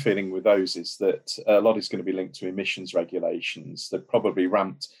 my feeling with those is that a lot is going to be linked to emissions regulations. They've probably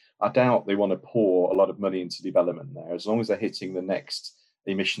ramped. I doubt they want to pour a lot of money into development there. As long as they're hitting the next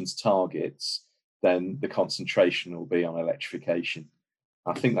emissions targets, then the concentration will be on electrification.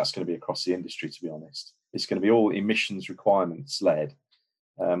 I think that's going to be across the industry, to be honest. It's going to be all emissions requirements led.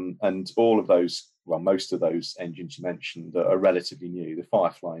 And all of those, well, most of those engines you mentioned are relatively new, the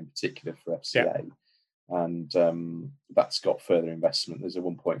Firefly in particular for FCA. And that's got further investment. There's a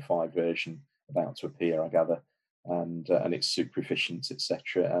 1.5 version about to appear, I gather, and it's super efficient,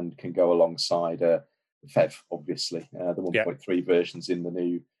 etc., and can go alongside FEV, obviously. The 1.3 version's in the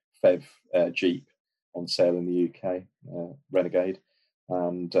new FEV Jeep on sale in the UK, Renegade,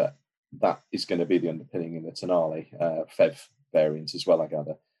 and that is going to be the underpinning in the Tonale FEV variant as well, I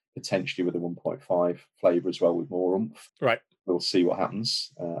gather, potentially with a 1.5 flavour as well with more oomph. We'll see what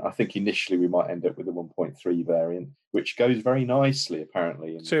happens. I think initially we might end up with a 1.3 variant, which goes very nicely,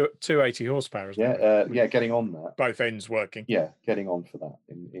 apparently. 280 horsepower, isn't it? Getting on that. Both ends working. Getting on for that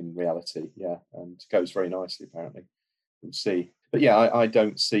in in reality. Yeah, and goes very nicely apparently. We'll see. But yeah, I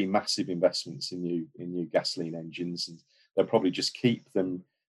don't see massive investments in new gasoline engines, and they'll probably just keep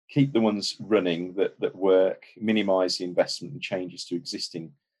the ones running that work, minimise the investment and changes to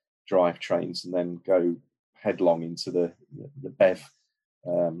existing drivetrains, and then go headlong into the BEV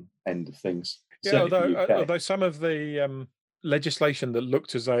end of things. Yeah, although some of the legislation that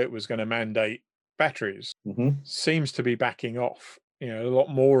looked as though it was going to mandate batteries seems to be backing off. A lot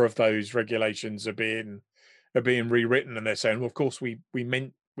more of those regulations are being rewritten, and they're saying, well, of course we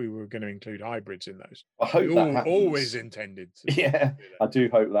meant we were going to include hybrids in those. I hope that happens. Always intended to. Yeah, I do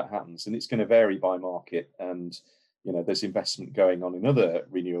hope that happens, and it's going to vary by market. And there's investment going on in other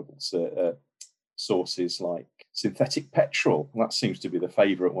renewables sources like synthetic petrol. That seems to be the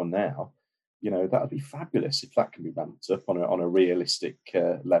favourite one now. That would be fabulous if that can be ramped up on a realistic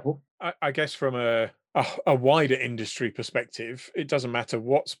level. I guess from a wider industry perspective, it doesn't matter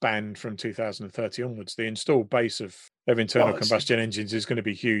what's banned from 2030 onwards. The installed base of internal combustion engines is going to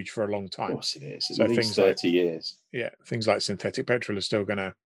be huge for a long time. Of course it is. At least 30 years. Yeah, things like synthetic petrol are still going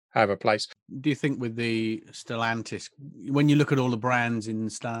to have a place. Do you think with the Stellantis, when you look at all the brands in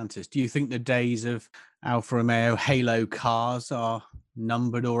Stellantis, do you think the days of Alfa Romeo Halo cars are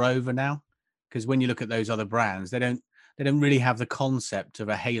numbered or over now? Because when you look at those other brands, they don't really have the concept of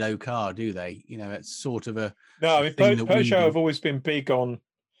a halo car, do they? It's sort of a no. I mean, Peugeot have always been big on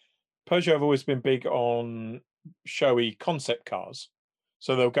showy concept cars.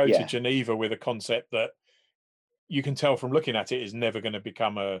 So they'll go to Geneva with a concept that you can tell from looking at it is never going to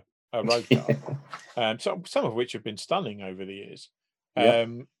become a road car. Some of which have been stunning over the years.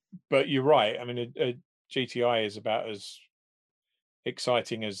 But you're right. I mean, a GTI is about as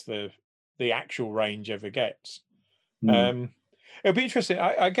exciting as the actual range ever gets. It'll be interesting.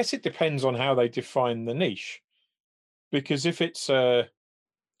 I guess it depends on how they define the niche, because if it's a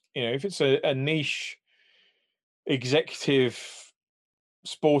niche executive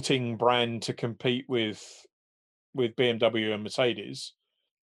sporting brand to compete with BMW and Mercedes,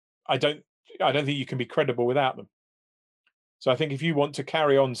 I don't think you can be credible without them. So I think if you want to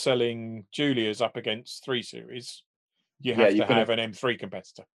carry on selling Giulias up against 3 Series, you have to have an M3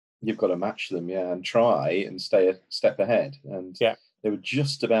 competitor. You've got to match them, and try and stay a step ahead. And they were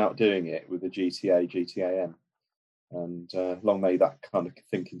just about doing it with the GTA-M. And long may that kind of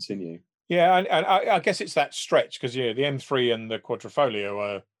thing continue. Yeah, and I guess it's that stretch, because the M3 and the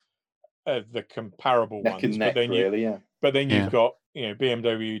Quadrifoglio are the comparable neck ones. And neck, really, But then you've got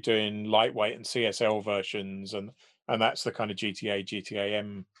BMW doing lightweight and CSL versions, and that's the kind of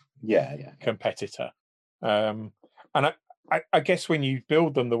GTA-M competitor. And I guess when you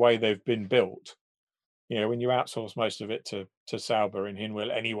build them the way they've been built, when you outsource most of it to Sauber in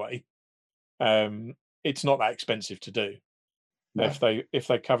Hinwil anyway, it's not that expensive to do. No. If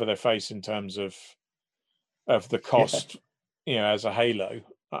they cover their face in terms of the cost, as a halo,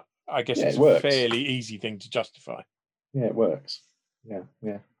 I guess it's a fairly easy thing to justify. Yeah, it works. Yeah.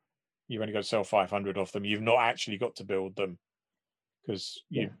 You've only got to sell 500 of them. You've not actually got to build them, because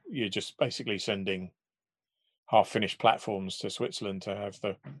you're just basically sending half-finished platforms to Switzerland to have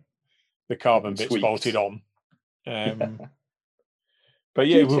the carbon bits bolted on. But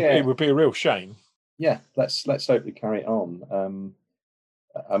it would be a real shame. Yeah, let's hope they carry it on.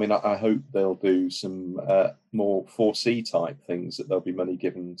 I mean, I hope they'll do some more 4C type things, that there'll be money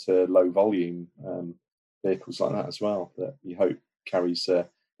given to low volume vehicles like that as well, that you hope carries an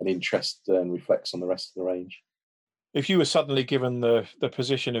interest and reflects on the rest of the range. If you were suddenly given the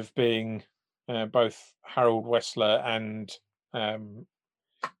position of being both Harold Wessler and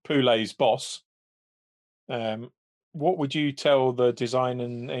Poulet's boss, what would you tell the design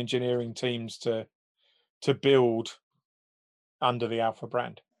and engineering teams to build under the Alfa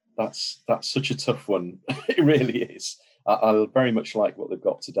brand? That's such a tough one. It really is. I very much like what they've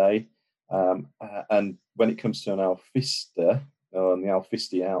got today, and when it comes to an Alfista and the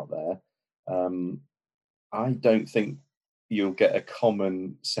Alfisti out there, I don't think you'll get a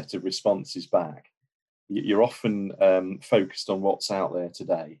common set of responses back. You're often focused on what's out there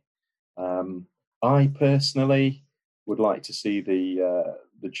today. I personally would like to see the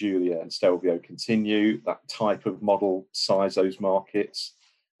Giulia and Stelvio continue. That type of model size those markets.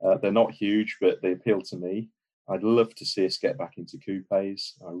 They're not huge, but they appeal to me. I'd love to see us get back into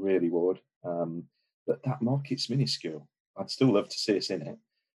coupes. I really would. But that market's minuscule. I'd still love to see us in it.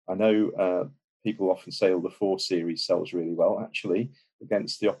 I know people often say, the 4 Series sells really well. Actually,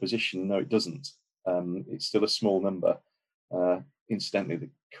 against the opposition, no, it doesn't. It's still a small number. Incidentally, the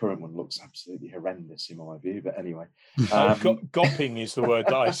current one looks absolutely horrendous in my view. But anyway, gopping is the word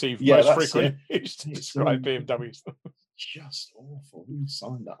that I see most frequently used to describe BMWs. just awful. Who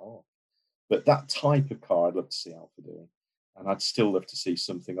signed that off? But that type of car, I'd love to see Alfa doing. And I'd still love to see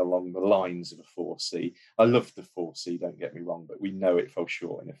something along the lines of a 4C. I love the 4C, don't get me wrong, but we know it fell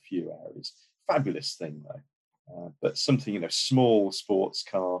short in a few areas. Fabulous thing, though. But something, small sports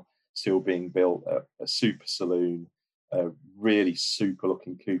car still being built, a super saloon, a really super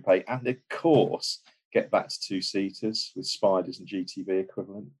looking coupe, and of course, get back to two-seaters with Spiders and GTV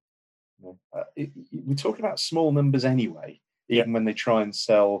equivalent. We're talking about small numbers anyway, even when they try and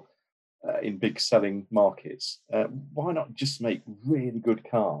sell in big selling markets. Why not just make really good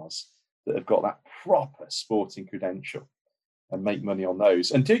cars that have got that proper sporting credential and make money on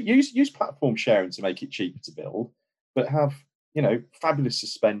those? And use platform sharing to make it cheaper to build, but have fabulous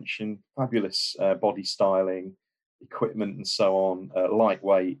suspension, fabulous body styling, equipment, and so on,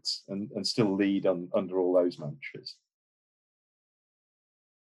 lightweight, and still lead under all those mantras.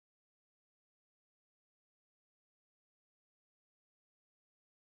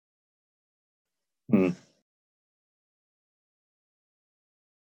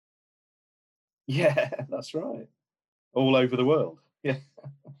 Yeah, that's right. All over the world. Yeah.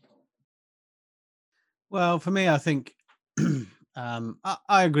 Well, for me, I think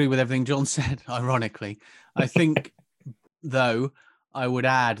I agree with everything John said. Ironically, I think, though, I would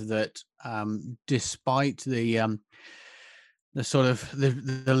add that despite the sort of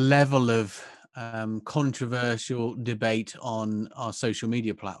the level of controversial debate on our social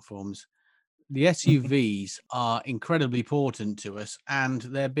media platforms, the SUVs are incredibly important to us, and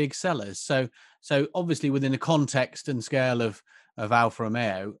they're big sellers. So obviously, within the context and scale of Alfa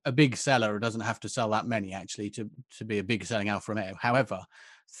Romeo, a big seller doesn't have to sell that many actually to be a big selling Alfa Romeo. However,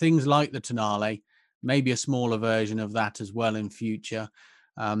 things like the Tonale, maybe a smaller version of that as well in future,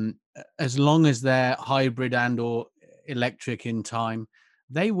 as long as they're hybrid and or electric in time,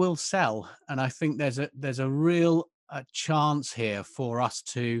 they will sell. And I think there's a real chance here for us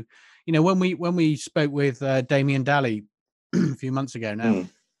to, when we spoke with Damien Daly a few months ago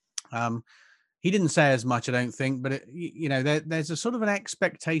now, he didn't say as much, I don't think, but there's a sort of an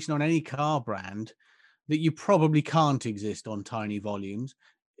expectation on any car brand that you probably can't exist on tiny volumes.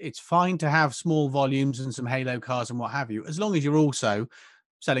 It's fine to have small volumes and some halo cars and what have you, as long as you're also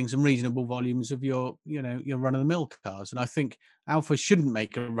selling some reasonable volumes of your run-of-the-mill cars. And I think Alfa shouldn't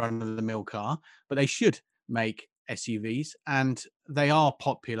make a run-of-the-mill car, but they should make SUVs, and they are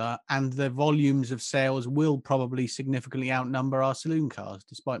popular, and the volumes of sales will probably significantly outnumber our saloon cars,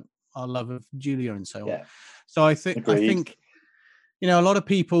 despite our love of Giulia and so on. Yeah. So I think a lot of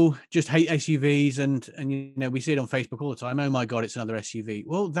people just hate SUVs, and we see it on Facebook all the time. Oh my God, it's another SUV.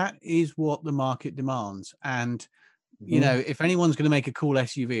 Well, that is what the market demands, and if anyone's going to make a cool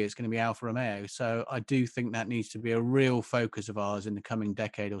SUV, it's going to be Alfa Romeo. So I do think that needs to be a real focus of ours in the coming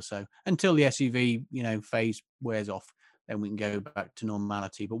decade or so, until the SUV, phase wears off. Then we can go back to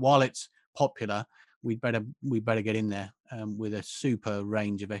normality. But while it's popular, we better get in there with a super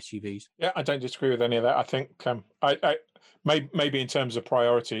range of SUVs. Yeah, I don't disagree with any of that. I think I maybe in terms of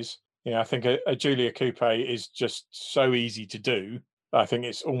priorities, I think a Giulia coupe is just so easy to do. I think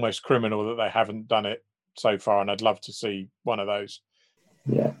it's almost criminal that they haven't done it so far, and I'd love to see one of those.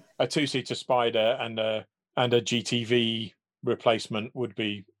 Yeah, a two-seater Spider and a GTV replacement would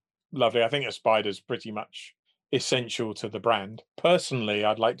be lovely. I think a Spider's pretty much essential to the brand. Personally,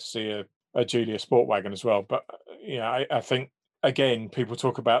 I'd like to see a Giulia sport wagon as well, but I think again people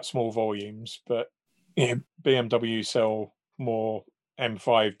talk about small volumes, but BMW sell more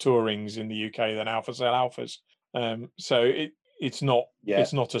M5 Tourings in the UK than Alfa sell Alfas, so it's not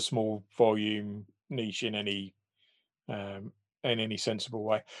a small volume niche in any sensible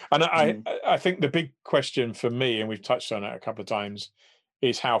way. And I think the big question for me, and we've touched on it a couple of times,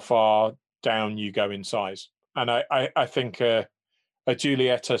 is how far down you go in size. And I think a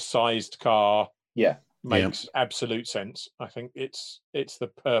Giulietta sized car makes absolute sense. I think it's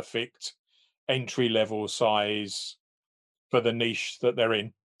the perfect entry level size for the niche that they're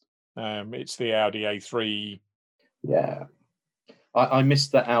in. It's the Audi A3. Yeah. I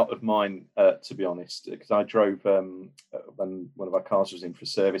missed that out of mine, to be honest, because I drove when one of our cars was in for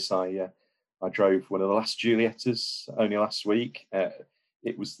service. I drove one of the last Giuliettas only last week.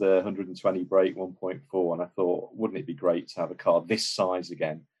 It was the 120 brake 1.4, and I thought, wouldn't it be great to have a car this size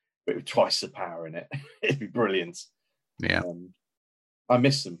again, but with twice the power in it? It'd be brilliant. Yeah, I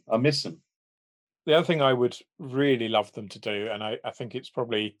miss them. The other thing I would really love them to do, and I think it's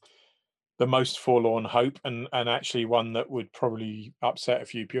probably the most forlorn hope, and actually one that would probably upset a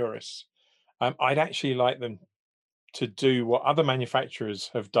few purists. I'd actually like them to do what other manufacturers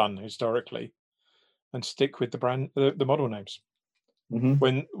have done historically and stick with the brand, the model names.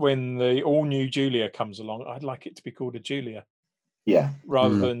 when the all new Giulia comes along, I'd like it to be called a Giulia. Yeah.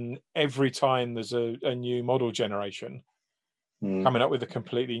 Rather than every time there's a new model generation coming up with a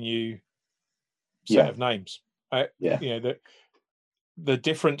completely new set of names. The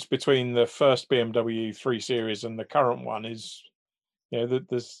difference between the first BMW 3 Series and the current one is, that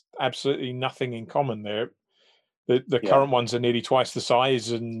there's absolutely nothing in common there. The current ones are nearly twice the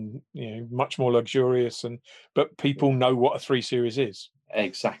size and much more luxurious, but people know what a 3 Series is.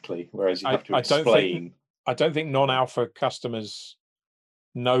 Exactly. Whereas you have to explain. I don't think non-Alfa customers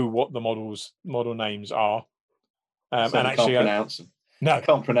know what the model names are, and actually can't pronounce them. No, I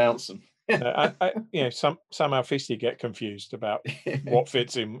can't pronounce them. Some Alfisti get confused about what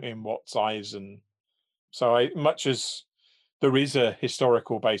fits in what size, and so much as there is a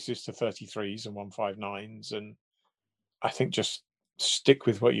historical basis to 33s and 159s, and I think just stick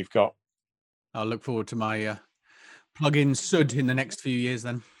with what you've got. I'll look forward to my plug-in SUD in the next few years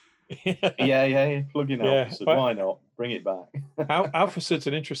then. Yeah. Plug-in Alfa SUD. Why not? Bring it back. Alfa SUD's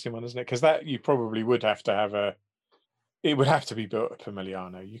an interesting one, isn't it? Because that you probably would have to have it would have to be built at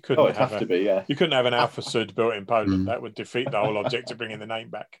Pomigliano. You couldn't You couldn't have an Alfa SUD built in Poland. That would defeat the whole object of bringing the name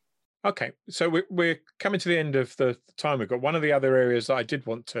back. Okay, so we're coming to the end of the time we've got. One of the other areas that I did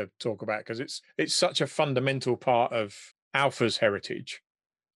want to talk about, because it's such a fundamental part of Alfa's heritage,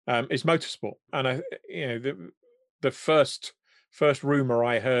 is motorsport. And the first rumor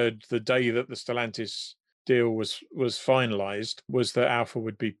I heard the day that the Stellantis deal was finalised was that Alfa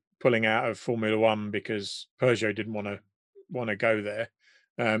would be pulling out of Formula One because Peugeot didn't want to go there.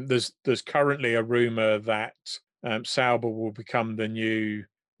 There's currently a rumor that Sauber will become the new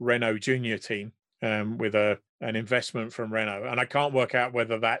Renault Junior team with an investment from Renault, and I can't work out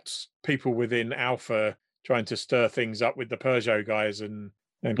whether that's people within Alfa trying to stir things up with the Peugeot guys and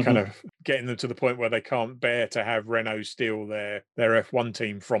kind of getting them to the point where they can't bear to have Renault steal their F1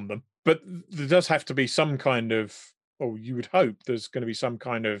 team from them. But there does have to be some kind of, or you would hope there's going to be some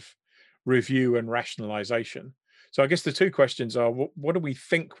kind of review and rationalization. So I guess the two questions are, what do we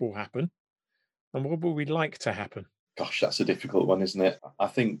think will happen, and what would we like to happen? Gosh, that's a difficult one, isn't it? I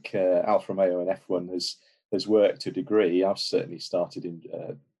think Alfa Romeo and F1 has worked to a degree. I've certainly started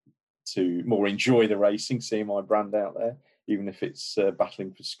to more enjoy the racing, seeing my brand out there, even if it's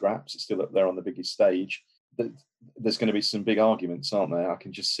battling for scraps. It's still up there on the biggest stage. There's going to be some big arguments, aren't there? I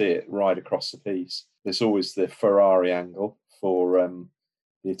can just see it right across the piece. There's always the Ferrari angle for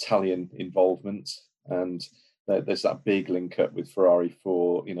the Italian involvement, and there's that big link up with Ferrari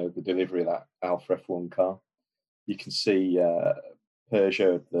for the delivery of that Alfa F1 car. You can see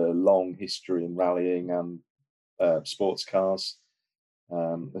Peugeot, the long history in rallying and sports cars,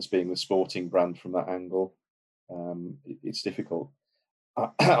 as being the sporting brand from that angle. It's difficult.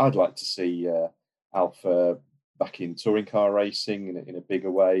 I'd like to see Alfa back in touring car racing in a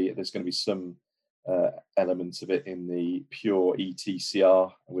bigger way. There's going to be some elements of it in the pure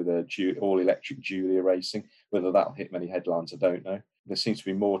ETCR with a all-electric Giulia racing. Whether that'll hit many headlines, I don't know. There seems to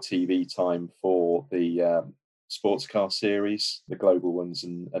be more TV time for the sports car series, the global ones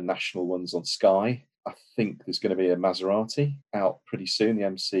and national ones on Sky. I think there's going to be a Maserati out pretty soon. The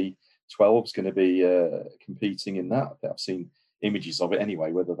MC12 is going to be competing in that. I've seen images of it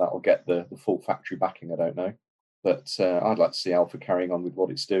anyway. Whether that'll get the full factory backing, I don't know. But I'd like to see Alfa carrying on with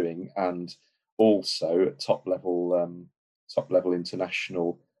what it's doing, and also at top level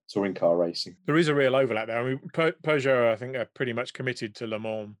international touring car racing. There is a real overlap there. I mean, Peugeot, I think, are pretty much committed to Le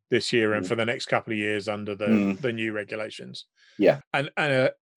Mans this year and for the next couple of years under the new regulations. Yeah,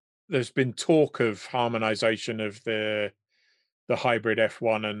 and there's been talk of harmonisation of the hybrid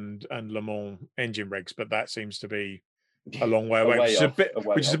F1 and Le Mans engine regs, but that seems to be a long way away, which is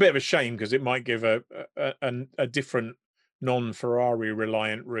a bit of a shame, because it might give a different non-Ferrari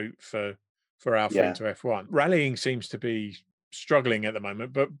reliant route for Alfa into F1. Rallying seems to be struggling at the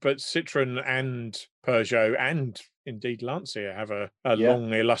moment, but Citroën and Peugeot and indeed Lancia have a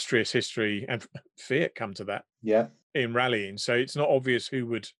long illustrious history, and Fiat come to that in rallying. So it's not obvious who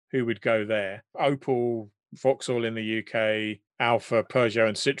would go there. Opel, Vauxhall in the UK, Alfa, Peugeot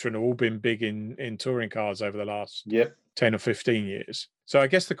and Citroën have all been big in touring cars over the last 10 or 15 years. So I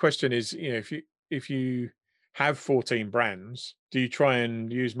guess the question is, if you have 14 brands, do you try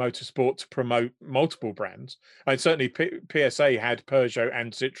and use motorsport to promote multiple brands? And certainly PSA had Peugeot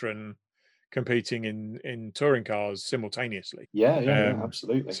and Citroën competing in touring cars simultaneously. Yeah,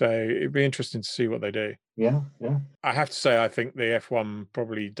 absolutely. So it'd be interesting to see what they do. Yeah. I have to say, I think the F1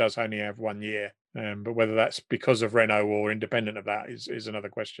 probably does only have 1 year. But whether that's because of Renault or independent of that is another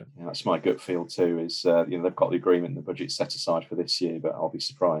question. Yeah, that's my gut feel too. Is they've got the agreement and the budget set aside for this year, but I'll be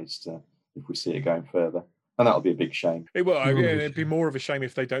surprised if we see it going further. And that'll be a big shame. It will. It'd be more of a shame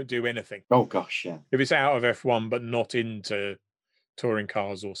if they don't do anything. Oh, gosh, yeah. If it's out of F1 but not into touring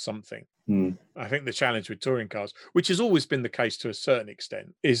cars or something. I think the challenge with touring cars, which has always been the case to a certain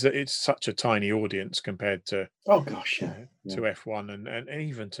extent, is that it's such a tiny audience compared to to F1 and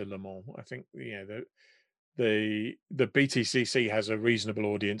even to Le Mans. I think the BTCC has a reasonable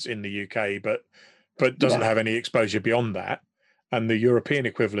audience in the UK, but doesn't have any exposure beyond that, and the European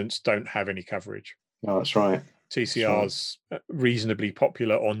equivalents don't have any coverage. No, that's right. TCR's reasonably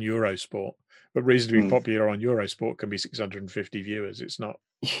popular on Eurosport, but reasonably popular on Eurosport can be 650 viewers. It's not.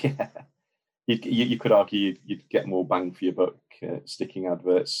 Yeah, you could argue you'd get more bang for your buck sticking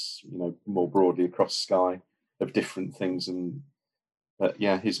adverts, more broadly across Sky of different things. And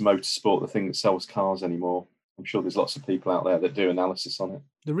is motorsport the thing that sells cars anymore? I'm sure there's lots of people out there that do analysis on it.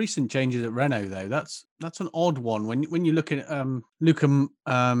 The recent changes at Renault, though, that's an odd one. When you look at Luca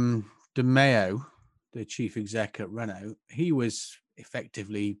De Meo, the chief exec at Renault, he was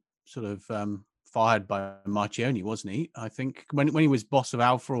effectively sort of fired by Marchioni, wasn't he? I think when he was boss of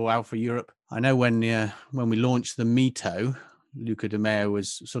Alfa or Alfa Europe. I know when we launched the MiTo, Luca De Meo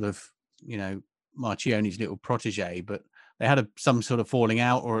was sort of Marchioni's little protege, but they had some sort of falling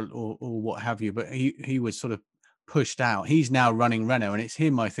out or what have you. But he was sort of pushed out. He's now running Renault, and it's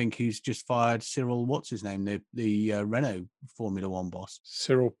him, I think, who's just fired Cyril. What's his name? The Renault Formula One boss,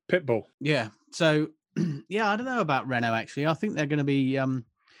 Cyril Pitbull. Yeah. So. Yeah, I don't know about Renault, actually. I think they're going to be...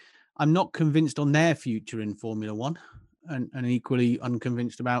 I'm not convinced on their future in Formula One and equally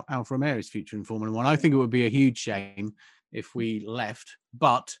unconvinced about Alfa Romeo's future in Formula One. I think it would be a huge shame if we left,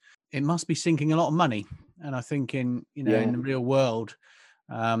 but it must be sinking a lot of money. And I think in the real world,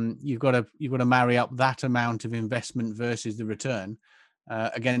 you've got to marry up that amount of investment versus the return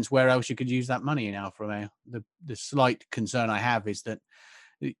against where else you could use that money in Alfa Romeo. The slight concern I have is that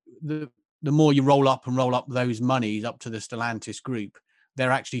the more you roll up those monies up to the Stellantis group,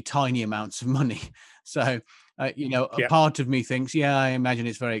 they're actually tiny amounts of money. So, a part of me thinks, I imagine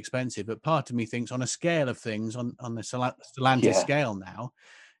it's very expensive, but part of me thinks on a scale of things, on the Stellantis scale now,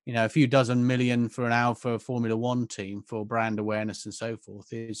 a few dozen million for an Alfa Formula One team for brand awareness and so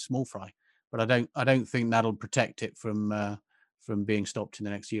forth is small fry. But I don't think that'll protect it from being stopped in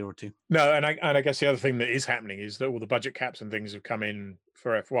the next year or two. No, and I guess the other thing that is happening is that all the budget caps and things have come in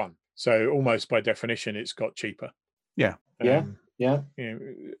for F1. So almost by definition, it's got cheaper. Yeah.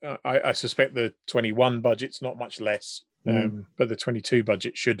 I suspect the 21 budget's not much less, but the 22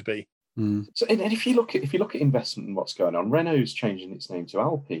 budget should be. So, and if you look at investment and what's going on, Renault's changing its name to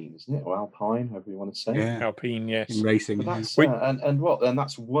Alpine, isn't it, or Alpine, however you want to say. Yeah. Alpine, yes. In racing. That's, and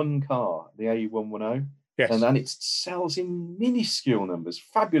that's one car, the A110. Yes. And it sells in minuscule numbers.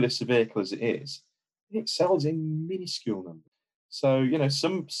 Fabulous a vehicle as it is, it sells in minuscule numbers. So,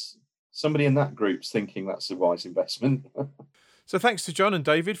 somebody in that group's thinking that's a wise investment. So thanks to John and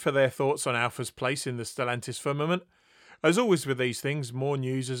David for their thoughts on Alfa's place in the Stellantis firmament. As always with these things, more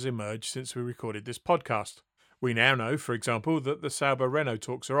news has emerged since we recorded this podcast. We now know, for example, that the Sauber-Renault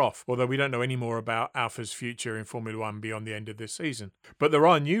talks are off, although we don't know any more about Alfa's future in Formula One beyond the end of this season. But there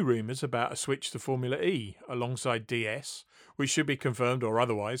are new rumours about a switch to Formula E alongside DS, which should be confirmed or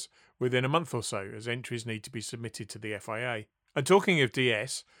otherwise within a month or so, as entries need to be submitted to the FIA. And talking of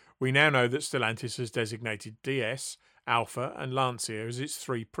DS, we now know that Stellantis has designated DS, Alfa and Lancia as its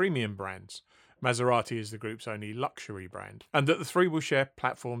three premium brands. Maserati is the group's only luxury brand, and that the three will share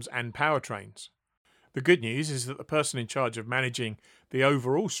platforms and powertrains. The good news is that the person in charge of managing the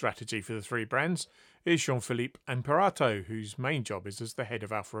overall strategy for the three brands is Jean-Philippe Imperato, whose main job is as the head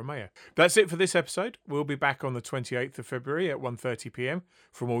of Alfa Romeo. That's it for this episode. We'll be back on the 28th of February at 1:30 p.m.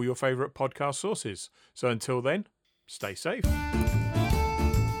 from all your favourite podcast sources. So until then, stay safe.